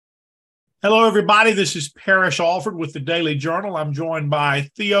Hello, everybody. This is Parrish Alford with the Daily Journal. I'm joined by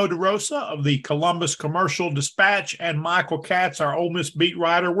Theo DeRosa of the Columbus Commercial Dispatch and Michael Katz, our Ole Miss beat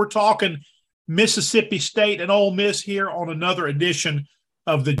writer. We're talking Mississippi State and Ole Miss here on another edition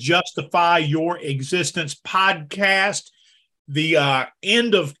of the Justify Your Existence podcast. The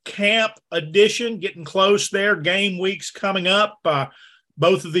end of camp edition, getting close there. Game weeks coming up.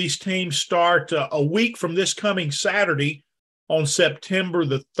 Both of these teams start a week from this coming Saturday on September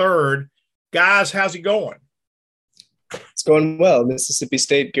the 3rd. Guys, how's it going? It's going well. Mississippi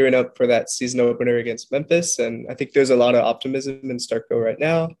State gearing up for that season opener against Memphis, and I think there's a lot of optimism in Starkville right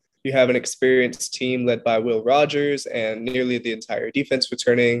now. You have an experienced team led by Will Rogers and nearly the entire defense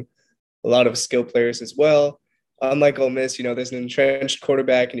returning, a lot of skill players as well. Unlike Ole Miss, there's an entrenched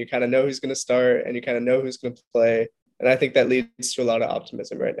quarterback, and you kind of know who's going to start, and you kind of know who's going to play. And I think that leads to a lot of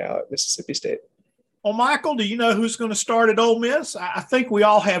optimism right now at Mississippi State. Well, Michael, do you know who's going to start at Ole Miss? I think we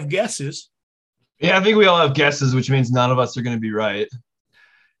all have guesses. Yeah, I think we all have guesses, which means none of us are going to be right.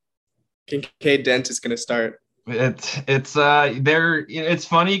 Kincaid Dent is going to start. It's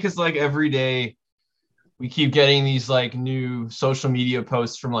funny because every day we keep getting these new social media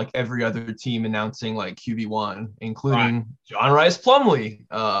posts from every other team announcing QB1, including John Rice Plumlee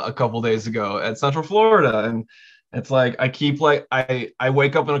a couple days ago at Central Florida, and it's I keep I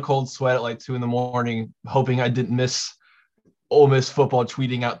wake up in a cold sweat at 2 a.m, hoping I didn't miss Ole Miss football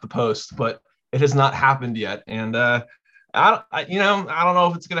tweeting out the post, but it has not happened yet, and I don't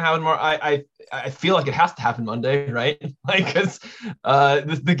know if it's gonna happen more. I feel like it has to happen Monday, right? Because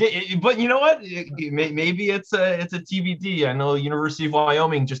the game. But you know what? Maybe it's a TBD. I know University of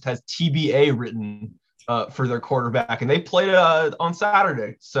Wyoming just has TBA written for their quarterback, and they played on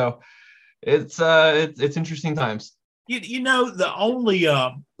Saturday. So it's interesting times. The only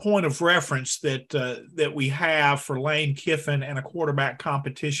point of reference that we have for Lane Kiffin and a quarterback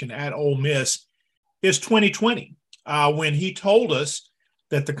competition at Ole Miss is 2020, when he told us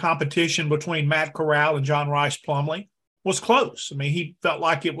that the competition between Matt Corral and John Rice Plumlee was close. I mean, he felt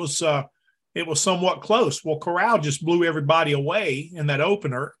like it was somewhat close. Well, Corral just blew everybody away in that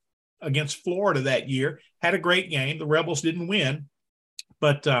opener against Florida that year. Had a great game. The Rebels didn't win,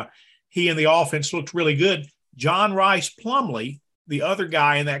 but he and the offense looked really good. John Rice Plumlee, the other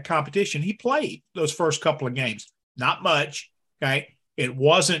guy in that competition, he played those first couple of games. Not much, okay? It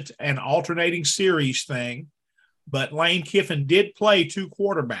wasn't an alternating series thing, but Lane Kiffin did play 2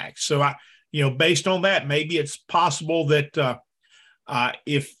 quarterbacks. So, based on that, maybe it's possible that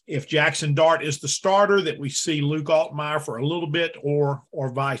if Jackson Dart is the starter, that we see Luke Altmaier for a little bit or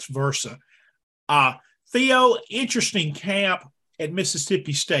vice versa. Theo, interesting camp at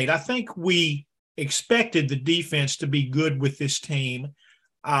Mississippi State. I think we expected the defense to be good with this team,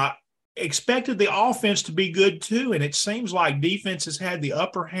 expected the offense to be good too, and it seems like defense has had the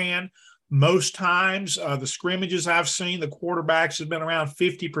upper hand most times. The scrimmages I've seen, the quarterbacks have been around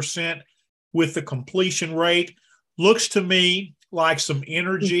 50% with the completion rate. Looks to me like some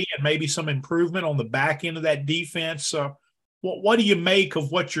energy and maybe some improvement on the back end of that defense. What do you make of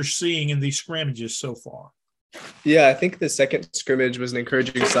what you're seeing in these scrimmages so far? Yeah, I think the second scrimmage was an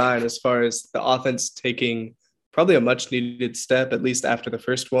encouraging sign as far as the offense taking probably a much needed step, at least after the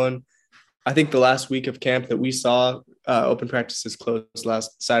first one. I think the last week of camp that we saw, open practices closed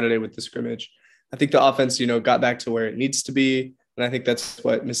last Saturday with the scrimmage. I think the offense, got back to where it needs to be. And I think that's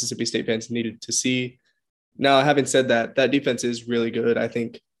what Mississippi State fans needed to see. Now, having said that, that defense is really good. I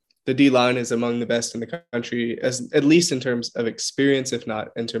think the D-line is among the best in the country, at least in terms of experience, if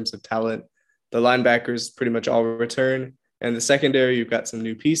not in terms of talent. The linebackers pretty much all return. And the secondary, you've got some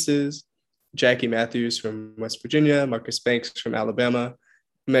new pieces. Jackie Matthews from West Virginia, Marcus Banks from Alabama,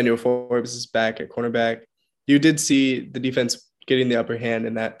 Emmanuel Forbes is back at cornerback. You did see the defense getting the upper hand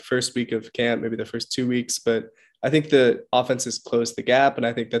in that first week of camp, maybe the first 2 weeks, but I think the offense has closed the gap, and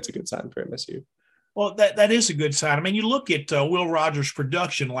I think that's a good sign for MSU. Well, that is a good sign. I mean, you look at Will Rogers'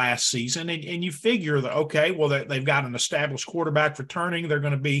 production last season, and you figure that, okay, well, they've got an established quarterback returning. They're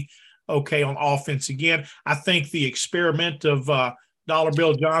going to be okay on offense again. I think the experiment of Dollar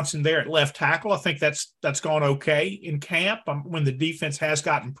Bill Johnson there at left tackle, I think that's gone okay in camp. When the defense has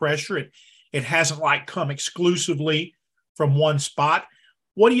gotten pressure, it hasn't come exclusively from one spot.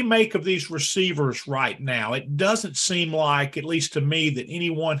 What do you make of these receivers right now? It doesn't seem like, at least to me, that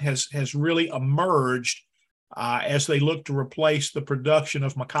anyone has really emerged as they look to replace the production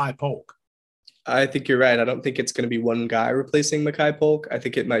of Makai Polk. I think you're right. I don't think it's going to be one guy replacing Makai Polk. I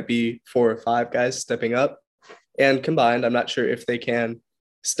think it might be 4 or 5 guys stepping up. And combined, I'm not sure if they can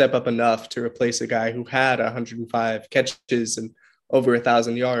step up enough to replace a guy who had 105 catches and over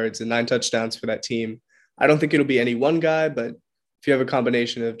 1,000 yards and 9 touchdowns for that team. I don't think it'll be any one guy, but if you have a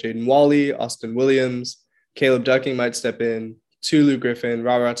combination of Jaden Wally, Austin Williams, Caleb Ducking might step in, Tulu Griffin,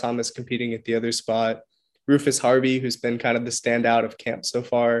 Ra Thomas competing at the other spot, Rufus Harvey, who's been kind of the standout of camp so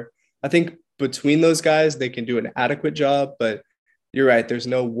far. I think between those guys, they can do an adequate job, but you're right. There's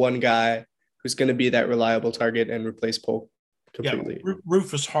no one guy who's going to be that reliable target and replace Polk completely. Yeah,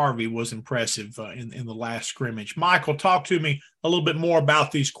 Rufus Harvey was impressive in the last scrimmage. Michael, talk to me a little bit more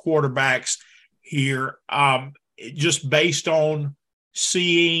about these quarterbacks here, just based on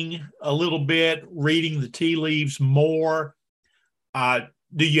seeing a little bit, reading the tea leaves more.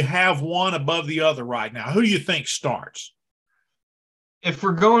 Do you have one above the other right now? Who do you think starts? If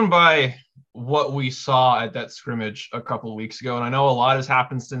we're going by what we saw at that scrimmage a couple of weeks ago, and I know a lot has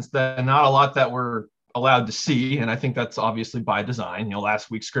happened since then, not a lot that we're allowed to see, and I think that's obviously by design.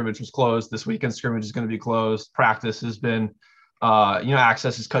 Last week's scrimmage was closed. This weekend's scrimmage is going to be closed. Practice has been,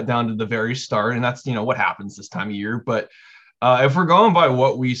 access is cut down to the very start, and that's, what happens this time of year. But if we're going by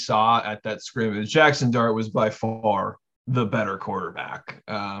what we saw at that scrimmage, Jackson Dart was by far the better quarterback.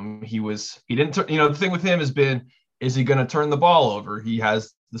 The thing with him has been, is he going to turn the ball over? He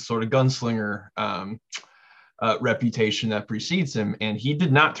has the sort of gunslinger reputation that precedes him, and he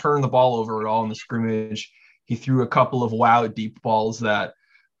did not turn the ball over at all in the scrimmage. He threw a couple of deep balls that,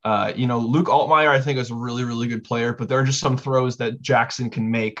 Luke Altmaier, I think, is a really, really good player, but there are just some throws that Jackson can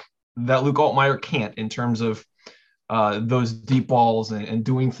make that Luke Altmaier can't in terms of those deep balls and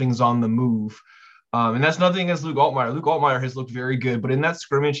doing things on the move. And that's nothing against Luke Altmaier. Luke Altmaier has looked very good, but in that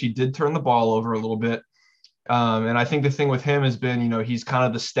scrimmage, he did turn the ball over a little bit. And I think the thing with him has been, he's kind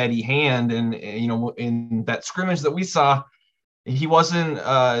of the steady hand. And, in that scrimmage that we saw, he wasn't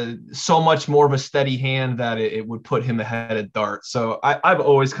so much more of a steady hand that it would put him ahead of Dart. So I've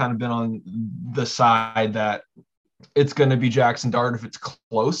always kind of been on the side that it's going to be Jackson Dart if it's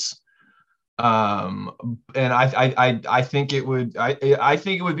close. And I think it would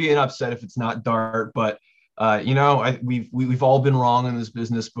be an upset if it's not Dart, but we've all been wrong in this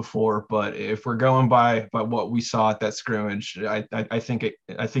business before, but if we're going by what we saw at that scrimmage, I think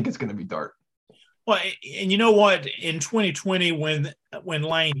it's going to be Dart. Well, and you know what? In 2020, when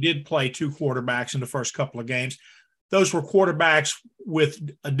Lane did play two quarterbacks in the first couple of games, those were quarterbacks with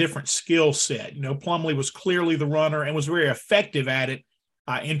a different skill set. Plumlee was clearly the runner and was very effective at it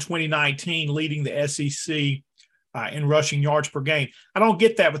in 2019, leading the SEC in rushing yards per game. I don't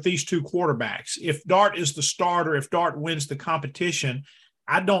get that with these two quarterbacks. If Dart is the starter, if Dart wins the competition,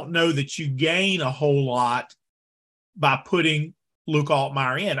 I don't know that you gain a whole lot by putting Luke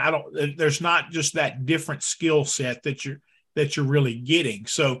Altmaier in. There's not just that different skill set that you're really getting.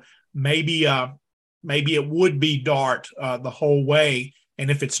 So maybe it would be Dart the whole way.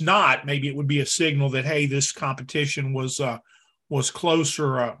 And if it's not, maybe it would be a signal that, hey, this competition was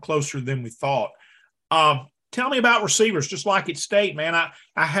closer than we thought. Tell me about receivers, just like at State, man.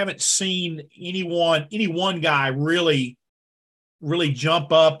 I haven't seen any one guy really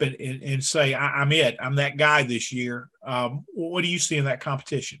jump up and say, I'm that guy this year. What do you see in that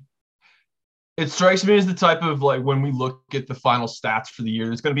competition? It strikes me as the type of, when we look at the final stats for the year,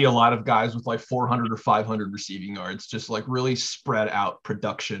 there's going to be a lot of guys with 400 or 500 receiving yards, just really spread out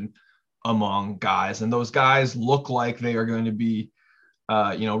production among guys. And those guys look like they are going to be,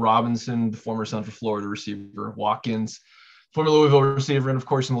 Robinson, the former Central Florida receiver, Watkins, former Louisville receiver, and of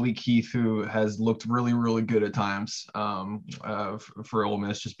course Malik Heath, who has looked really, really good at times for Ole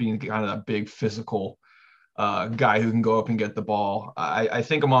Miss, just being kind of that big physical guy who can go up and get the ball. I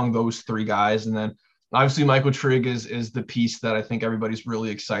think among those three guys, and then obviously Michael Trigg is the piece that I think everybody's really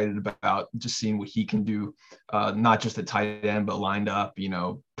excited about, just seeing what he can do, not just at tight end, but lined up,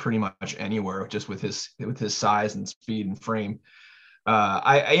 pretty much anywhere, just with his size and speed and frame.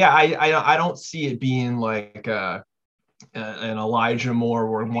 I don't see it being like an Elijah Moore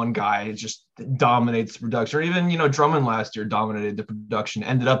where one guy just dominates the production, or even, Drummond last year dominated the production,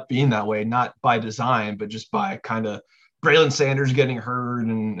 ended up being that way, not by design, but just by kind of Braylon Sanders getting hurt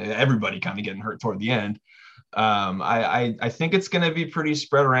and everybody kind of getting hurt toward the end. I think it's going to be pretty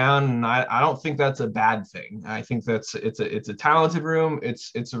spread around, and I don't think that's a bad thing. I think it's a talented room.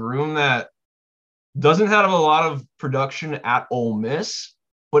 It's a room that doesn't have a lot of production at Ole Miss,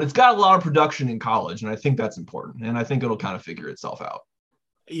 but it's got a lot of production in college, and I think that's important, and I think it'll kind of figure itself out.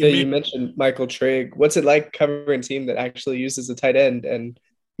 Yeah, you mentioned Michael Trigg. What's it like covering a team that actually uses a tight end? And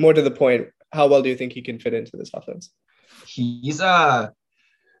more to the point, how well do you think he can fit into this offense? He's I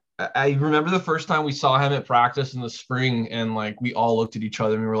remember the first time we saw him at practice in the spring, and we all looked at each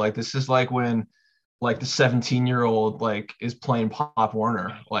other and we were like, this is like when the 17-year-old is playing Pop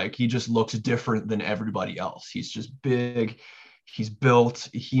Warner. He just looks different than everybody else. He's just big. He's built.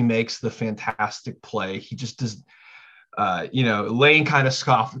 He makes the fantastic play. He just does. Lane kind of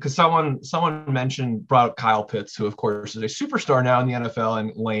scoffed because someone brought up Kyle Pitts, who of course is a superstar now in the NFL,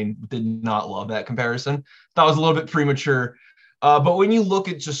 and Lane did not love that comparison. That was a little bit premature. But when you look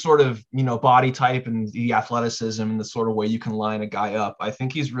at just sort of, body type and the athleticism and the sort of way you can line a guy up, I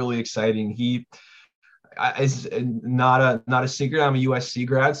think he's really exciting. He is not a secret. I'm a USC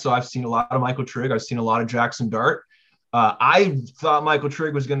grad, so I've seen a lot of Michael Trigg. I've seen a lot of Jackson Dart. I thought Michael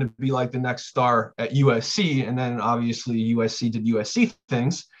Trigg was going to be like the next star at USC, and then obviously USC did USC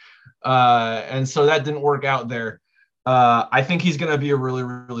things, and so that didn't work out there. I think he's going to be a really,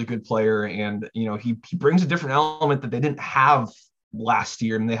 really good player, and he brings a different element that they didn't have last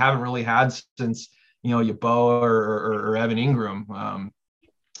year, and they haven't really had since Yabo or Evan Ingram.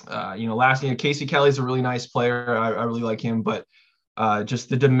 Last year, Casey Kelly's a really nice player. I really like him, but just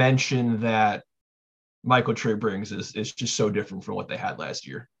the dimension that Michael Trigg brings is just so different from what they had last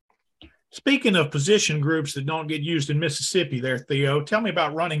year. Speaking of position groups that don't get used in Mississippi there, Theo, tell me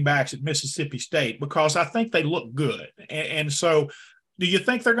about running backs at Mississippi State, because I think they look good. And so do you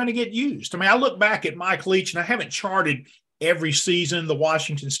think they're going to get used? I mean, I look back at Mike Leach, and I haven't charted every season, the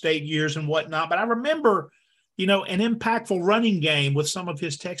Washington State years and whatnot, but I remember, an impactful running game with some of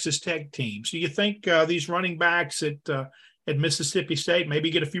his Texas Tech teams. Do you think these running backs at Mississippi State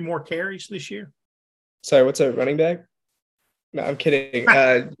maybe get a few more carries this year? Sorry, what's a running back? No, I'm kidding.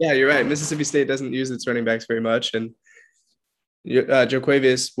 Yeah, you're right. Mississippi State doesn't use its running backs very much. And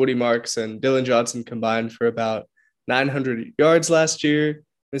Joquavius, Woody Marks, and Dylan Johnson combined for about 900 yards last year.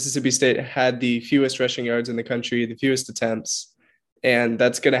 Mississippi State had the fewest rushing yards in the country, the fewest attempts. And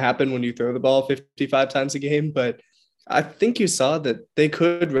that's going to happen when you throw the ball 55 times a game. But I think you saw that they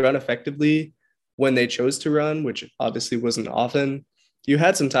could run effectively when they chose to run, which obviously wasn't often. You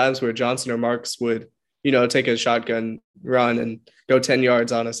had some times where Johnson or Marks would take a shotgun run and go 10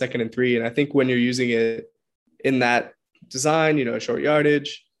 yards on a 2nd and 3. And I think when you're using it in that design, short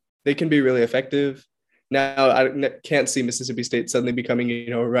yardage, they can be really effective. Now, I can't see Mississippi State suddenly becoming,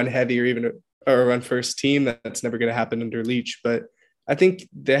 a run heavy or even a run first team. That's never going to happen under Leach. But I think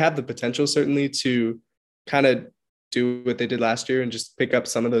they have the potential certainly to kind of do what they did last year and just pick up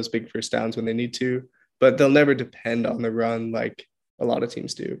some of those big first downs when they need to. But they'll never depend on the run like a lot of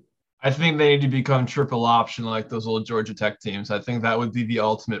teams do. I think they need to become triple option like those old Georgia Tech teams. I think that would be the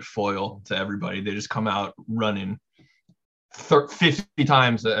ultimate foil to everybody. They just come out running 50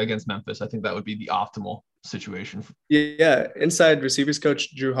 times against Memphis. I think that would be the optimal situation. Yeah. Inside receivers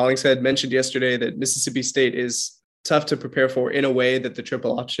coach Drew Hollingshead mentioned yesterday that Mississippi State is tough to prepare for in a way that the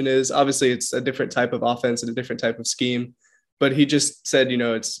triple option is. Obviously, it's a different type of offense and a different type of scheme. But he just said,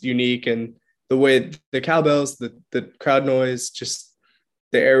 it's unique. And the way the cowbells, the crowd noise, just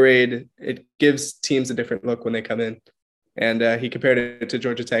the air raid, it gives teams a different look when they come in. And he compared it to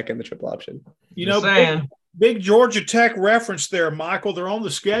Georgia Tech and the triple option. Big Georgia Tech reference there, Michael. They're on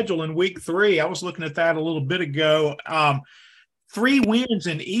the schedule in week 3. I was looking at that a little bit ago. 3 wins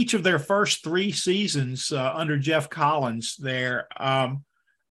in each of their first 3 seasons under Jeff Collins there.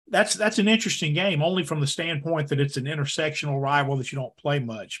 That's an interesting game, only from the standpoint that it's an intersectional rival that you don't play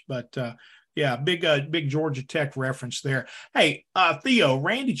much. But yeah, big Georgia Tech reference there. Hey, Theo,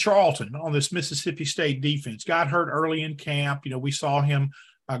 Randy Charlton on this Mississippi State defense got hurt early in camp. We saw him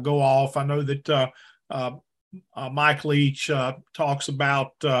go off. I know that Mike Leach talks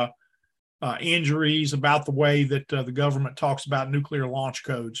about injuries, about the way that the government talks about nuclear launch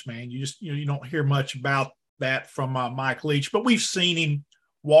codes, man. You don't hear much about that from Mike Leach, but we've seen him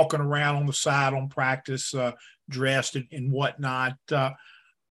walking around on the side on practice, dressed and whatnot.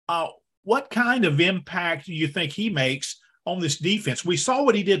 What kind of impact do you think he makes on this defense? We saw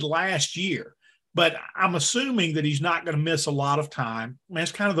what he did last year, but I'm assuming that he's not going to miss a lot of time. I mean,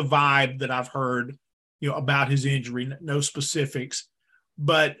 it's kind of the vibe that I've heard, about his injury, no specifics.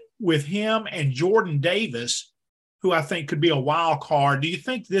 But with him and Jordan Davis, who I think could be a wild card, do you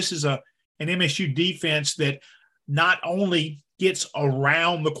think this is an MSU defense that not only gets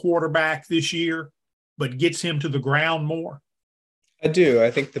around the quarterback this year, but gets him to the ground more? I do. I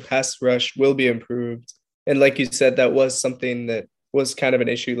think the pass rush will be improved. And like you said, that was something that was kind of an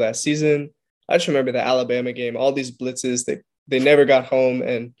issue last season. I just remember the Alabama game, all these blitzes, they never got home,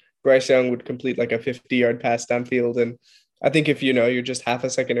 and Bryce Young would complete like a 50-yard pass downfield. And I think if, you're just half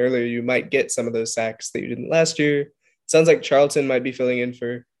a second earlier, you might get some of those sacks that you didn't last year. It sounds like Charlton might be filling in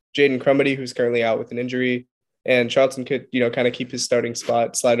for Jaden Crumedy, who's currently out with an injury. And Charlton could, kind of keep his starting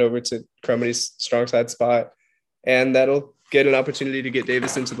spot, slide over to Crumedy's strong side spot. And that'll get an opportunity to get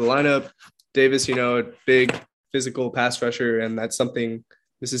Davis into the lineup. Davis, a big physical pass rusher, and that's something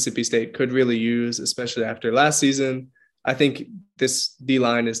Mississippi State could really use, especially after last season. I think this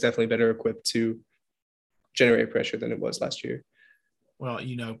D-line is definitely better equipped to generate pressure than it was last year. Well,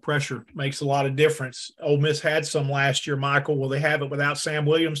 pressure makes a lot of difference. Ole Miss had some last year, Michael. Will they have it without Sam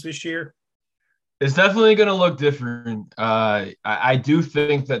Williams this year? It's definitely going to look different. I do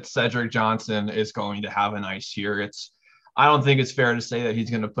think that Cedric Johnson is going to have a nice year. I don't think it's fair to say that he's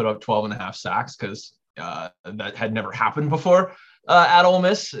going to put up 12 and a half sacks because that had never happened before at Ole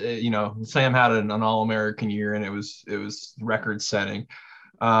Miss. Sam had an All-American year and it was record setting.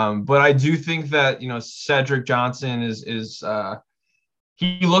 But I do think that, Cedric Johnson is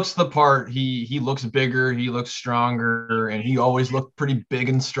he looks the part. He looks bigger, he looks stronger, and he always looked pretty big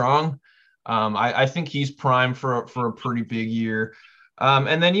and strong. I think he's primed for a pretty big year.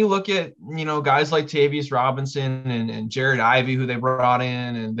 And then you look at, guys like Tavius Robinson and Jared Ivey, who they brought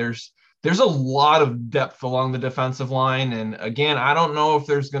in, and there's a lot of depth along the defensive line. And again, I don't know if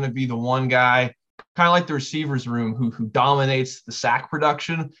there's going to be the one guy, kind of like the receivers room, who dominates the sack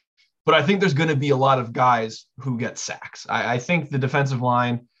production. But I think there's going to be a lot of guys who get sacks. I think the defensive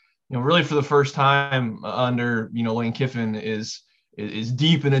line, really for the first time under, Lane Kiffin is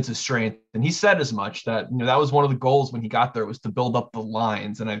deep in its strength. And he said as much that, that was one of the goals when he got there was to build up the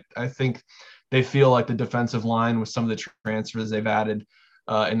lines. And I think they feel like the defensive line with some of the transfers they've added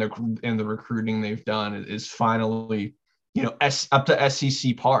in the recruiting they've done is finally, up to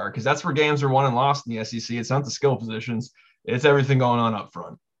SEC par, because that's where games are won and lost in the SEC. It's not the skill positions. It's everything going on up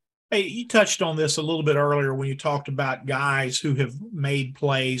front. Hey, you touched on this a little bit earlier when you talked about guys who have made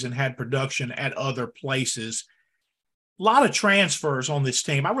plays and had production at other places. A lot of transfers on this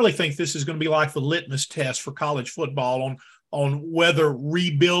team. I really think this is going to be like the litmus test for college football on whether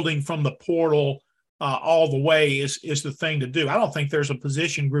rebuilding from the portal all the way is the thing to do. I don't think there's a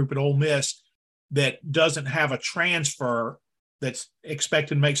position group at Ole Miss that doesn't have a transfer that's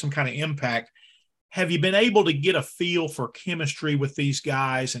expected to make some kind of impact. Have you been able to get a feel for chemistry with these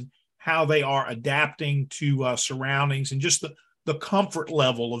guys and how they are adapting to surroundings and just the comfort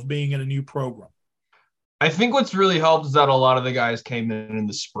level of being in a new program? I think what's really helped is that a lot of the guys came in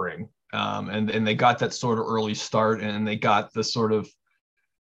the spring and they got that sort of early start and they got the sort of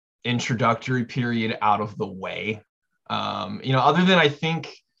introductory period out of the way. Other than I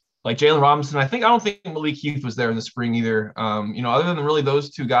think like Jalen Robinson, I don't think Malik Heath was there in the spring either. Other than really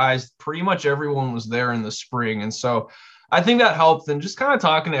those two guys, pretty much everyone was there in the spring. And so I think that helped. And just kind of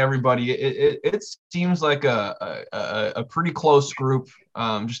talking to everybody, it seems like a pretty close group,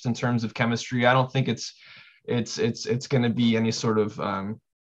 just in terms of chemistry. I don't think it's going to be any sort of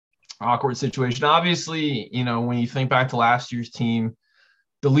awkward situation. Obviously, when you think back to last year's team,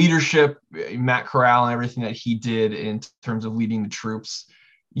 the leadership, Matt Corral and everything that he did in terms of leading the troops,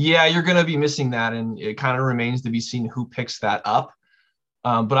 yeah, you're going to be missing that. And it kind of remains to be seen who picks that up.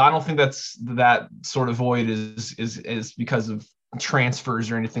 But I don't think that sort of void is because of transfers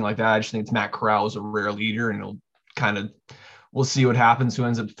or anything like that. I just think it's Matt Corral is a rare leader, and we'll see what happens, who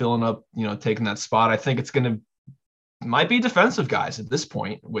ends up filling up, taking that spot. I think might be defensive guys at this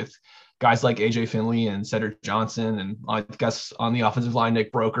point, with guys like AJ Finley and Cedric Johnson. And I guess on the offensive line,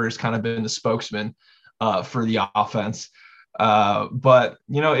 Nick Broker has kind of been the spokesman for the offense. But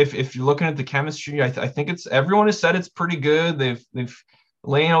if you're looking at the chemistry, I think everyone has said it's pretty good.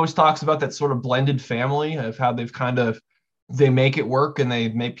 Lane always talks about that sort of blended family of how they make it work and they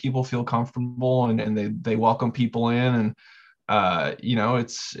make people feel comfortable and they welcome people in. And,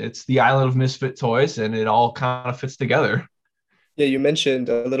 it's the island of misfit toys and it all kind of fits together. Yeah, you mentioned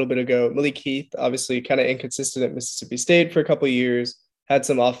a little bit ago, Malik Heath, obviously kind of inconsistent at Mississippi State for a couple of years, had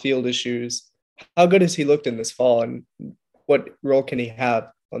some off-field issues. How good has he looked in this fall, and what role can he have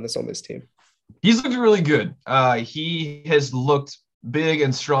on this Ole Miss team? He's looked really good. He has looked big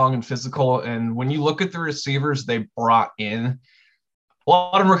and strong and physical. And when you look at the receivers they brought in, a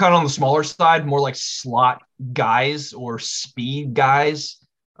lot of them were kind of on the smaller side, more like slot guys or speed guys.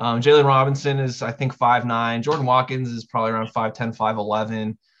 Jalen Robinson is, I think, 5'9". Jordan Watkins is probably around 5'10",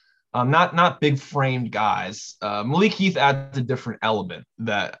 5'11". Not big framed guys. Malik Heath adds a different element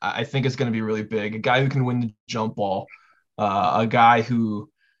that I think is going to be really big. A guy who can win the jump ball. A guy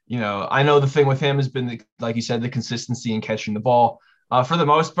who, I know the thing with him has been, like you said, the consistency in catching the ball. For the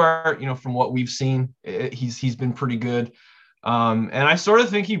most part, from what we've seen, he's been pretty good. And I sort of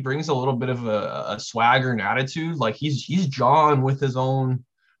think he brings a little bit of a swagger and attitude. Like he's John with his own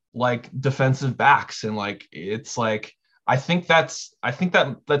like defensive backs. And like, it's like, I think that's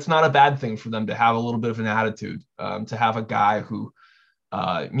not a bad thing for them to have a little bit of an attitude, to have a guy who,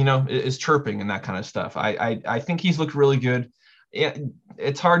 is chirping and that kind of stuff. I think he's looked really good.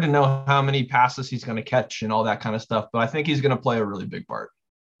 It's hard to know how many passes he's going to catch and all that kind of stuff, but I think he's going to play a really big part.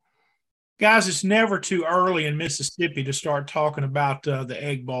 Guys, it's never too early in Mississippi to start talking about the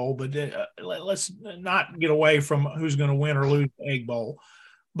Egg Bowl, but let's not get away from who's going to win or lose the Egg Bowl.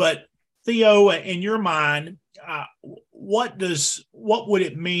 But Theo, in your mind, what would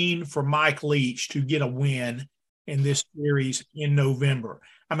it mean for Mike Leach to get a win in this series in November?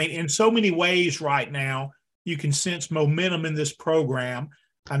 I mean, in so many ways right now, you can sense momentum in this program.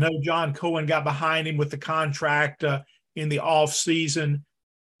 I know John Cohen got behind him with the contract in the offseason.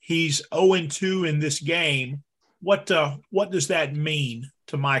 He's 0-2 in this game. What does that mean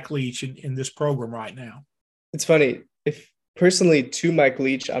to Mike Leach in this program right now? It's funny. If personally to Mike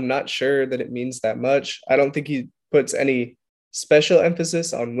Leach, I'm not sure that it means that much. I don't think he puts any special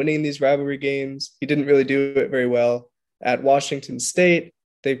emphasis on winning these rivalry games. He didn't really do it very well at Washington State.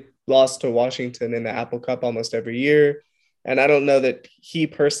 They lost to Washington in the Apple Cup almost every year. And I don't know that he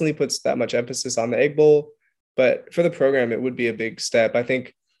personally puts that much emphasis on the Egg Bowl, but for the program, it would be a big step. I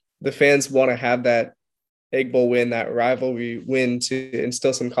think the fans want to have that Egg Bowl win, that rivalry win, to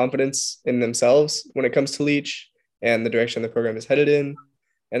instill some confidence in themselves when it comes to Leach and the direction the program is headed in.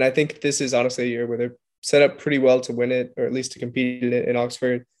 And I think this is honestly a year where they're set up pretty well to win it, or at least to compete in it in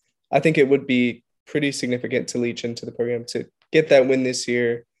Oxford. I think it would be pretty significant to Leach into the program to get that win this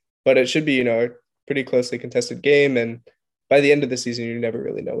year, but it should be, a pretty closely contested game. And by the end of the season, you never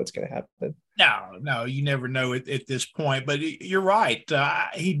really know what's going to happen. No, you never know at this point. But you're right.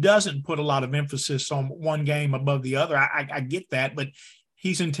 He doesn't put a lot of emphasis on one game above the other. I get that, but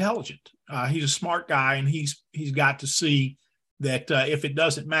he's intelligent. He's a smart guy, and he's got to see that if it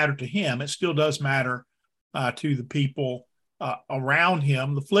doesn't matter to him, it still does matter to the people around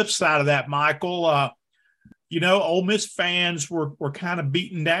him. The flip side of that, Michael, Ole Miss fans were kind of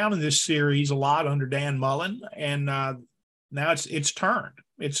beaten down in this series a lot under Dan Mullen, and now it's turned.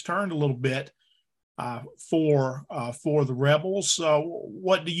 It's turned a little bit for the Rebels.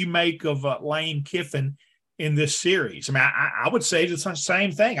 What do you make of Lane Kiffin in this series? I mean, I would say the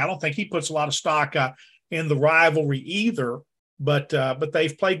same thing. I don't think he puts a lot of stock in the rivalry either, but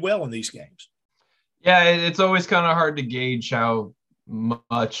they've played well in these games. Yeah, it's always kind of hard to gauge how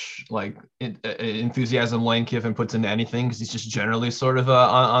much enthusiasm Lane Kiffin puts into anything, because he's just generally sort of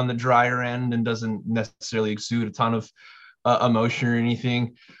on the drier end and doesn't necessarily exude a ton of emotion or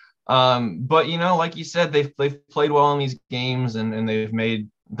anything. But like you said, they've played well in these games, and they've made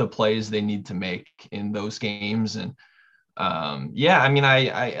the plays they need to make in those games. And I mean,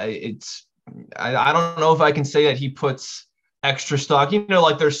 I don't know if I can say that he puts extra stock.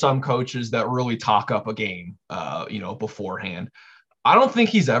 Like there's some coaches that really talk up a game, beforehand. I don't think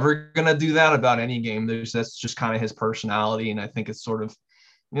he's ever going to do that about any game. That's just kind of his personality. And I think it's sort of,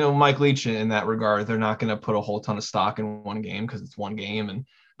 Mike Leach in that regard. They're not going to put a whole ton of stock in one game because it's one game, and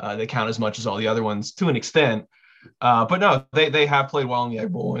they count as much as all the other ones to an extent. But no, they have played well in the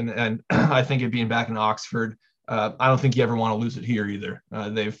Egg Bowl, and I think it being back in Oxford, I don't think you ever want to lose it here either.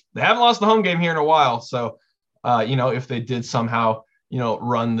 They haven't lost the home game here in a while, so if they did somehow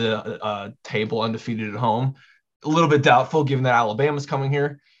run the table undefeated at home, a little bit doubtful given that Alabama's coming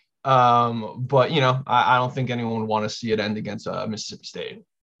here. But I don't think anyone would want to see it end against Mississippi State.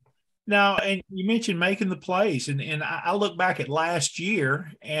 Now, and you mentioned making the plays, and I look back at last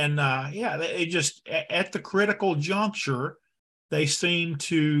year, and they just at the critical juncture, they seem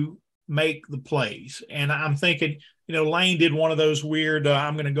to make the plays. And I'm thinking, Lane did one of those weird,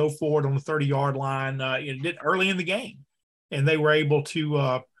 I'm going to go forward on the 30-yard line, did early in the game, and they were able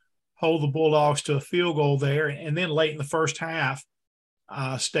to hold the Bulldogs to a field goal there, and then late in the first half,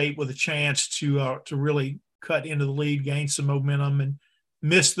 State with a chance to really cut into the lead, gain some momentum, and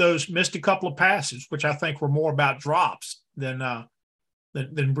missed a couple of passes, which I think were more about drops than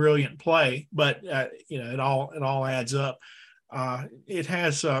brilliant play. But it all adds up. It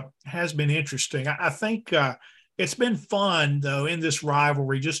has been interesting. I think it's been fun though in this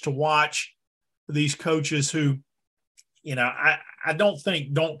rivalry just to watch these coaches who, I don't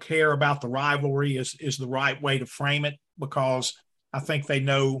think don't care about the rivalry is the right way to frame it, because I think they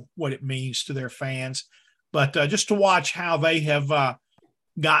know what it means to their fans. But just to watch how they have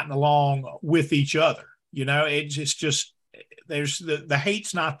gotten along with each other, it's just there's the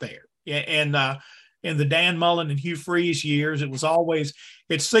hate's not there. And in the Dan Mullen and Hugh Freeze years,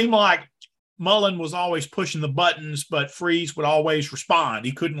 it seemed like Mullen was always pushing the buttons, but Freeze would always respond.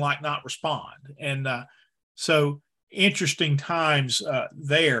 He couldn't not respond. And so interesting times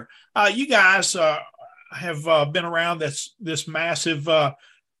there. You guys have been around this massive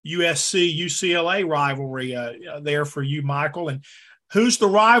USC UCLA rivalry there for you, Michael. And who's the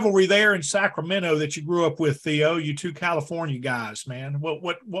rivalry there in Sacramento that you grew up with, Theo? You two California guys, man. What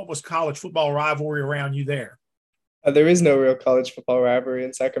was college football rivalry around you there? There is no real college football rivalry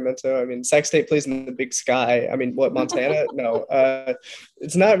in Sacramento. I mean, Sac State plays in the Big Sky. I mean, what, Montana? No,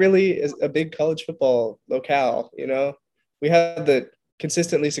 it's not really a big college football locale. We have the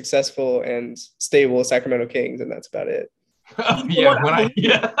consistently successful and stable Sacramento Kings, and that's about it. Oh,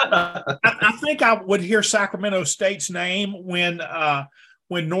 yeah, I think I would hear Sacramento State's name when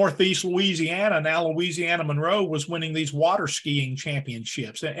Northeast Louisiana, now Louisiana Monroe, was winning these water skiing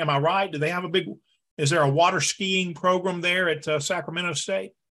championships. Am I right? Do they have is there a water skiing program there at Sacramento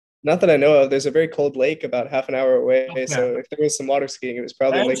State? Not that I know of. There's a very cold lake about half an hour away. Okay. So if there was some water skiing, it was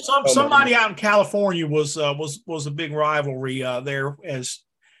probably Lake somebody out in California was a big rivalry there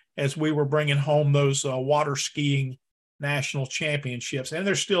as we were bringing home those water skiing national championships, and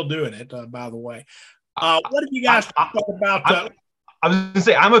they're still doing it, by the way. What have you guys thought about? I was going to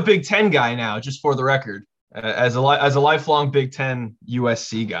say, I'm a Big Ten guy now, just for the record, as a lifelong Big Ten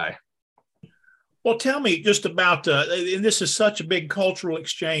USC guy. Well, tell me just about, and this is such a big cultural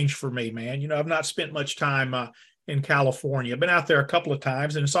exchange for me, man. I've not spent much time in California. I've been out there a couple of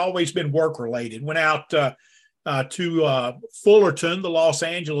times, and it's always been work-related. Went out to Fullerton, the Los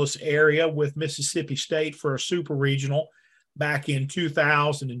Angeles area, with Mississippi State for a super regional back in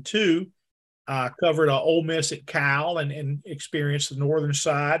 2002. Covered Ole Miss at Cal and experienced the northern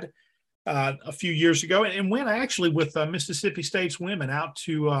side a few years ago, and went actually with Mississippi State's women out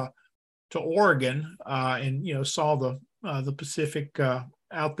to Oregon and saw the Pacific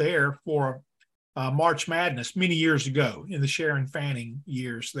out there for March Madness many years ago in the Sharon Fanning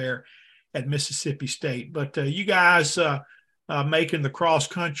years there at Mississippi State. But you guys making the cross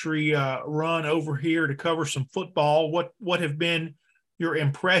country run over here to cover some football. What have been your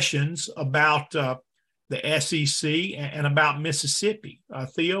impressions about the SEC and about Mississippi?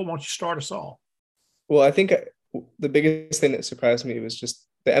 Theo, why don't you start us off? Well, I think the biggest thing that surprised me was just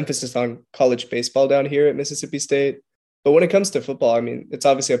the emphasis on college baseball down here at Mississippi State. But when it comes to football, I mean, it's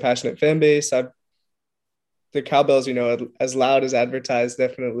obviously a passionate fan base. The Cowbells, as loud as advertised,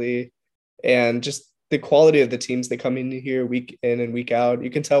 definitely. And just the quality of the teams that come in here week in and week out, you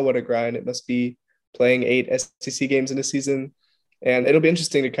can tell what a grind it must be playing 8 SEC games in a season. And it'll be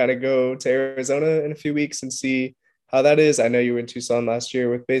interesting to kind of go to Arizona in a few weeks and see how that is. I know you were in Tucson last year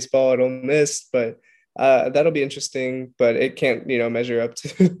with baseball at Ole Miss, but that'll be interesting. But it can't, measure up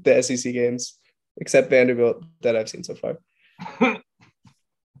to the SEC games, except Vanderbilt that I've seen so far.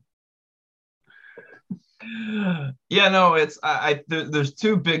 Yeah, no, there's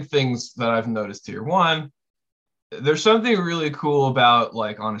two big things that I've noticed here. One, there's something really cool about,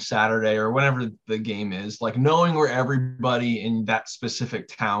 like, on a Saturday or whenever the game is, like, knowing where everybody in that specific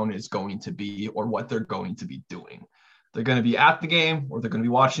town is going to be or what they're going to be doing. They're going to be at the game, or they're going to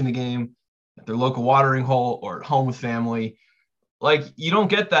be watching the game at their local watering hole or at home with family. Like, you don't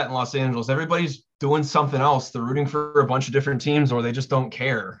get that in Los Angeles. Everybody's doing something else. They're rooting for a bunch of different teams, or they just don't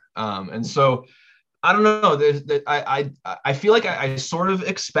care. And so I don't know. I feel like I sort of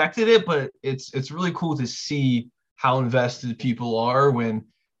expected it, but it's really cool to see how invested people are when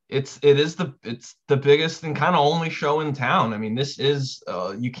it's the biggest and kind of only show in town. I mean, this is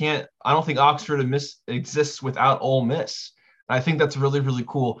I don't think Oxford exists without Ole Miss. I think that's really, really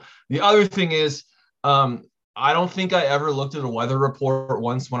cool. The other thing is, I don't think I ever looked at a weather report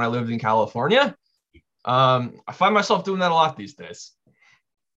once when I lived in California. I find myself doing that a lot these days.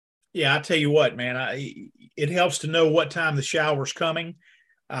 Yeah, I tell you what, man, it helps to know what time the shower's coming.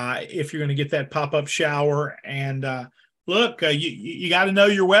 If you're going to get that pop-up shower, and look, you got to know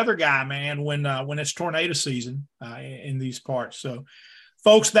your weather guy, man, when it's tornado season in these parts. So,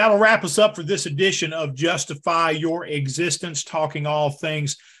 folks, that'll wrap us up for this edition of Justify Your Existence, talking all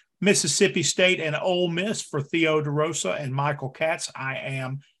things Mississippi State and Ole Miss. For Theo DeRosa and Michael Katz, I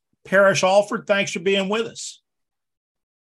am Parrish Alford. Thanks for being with us.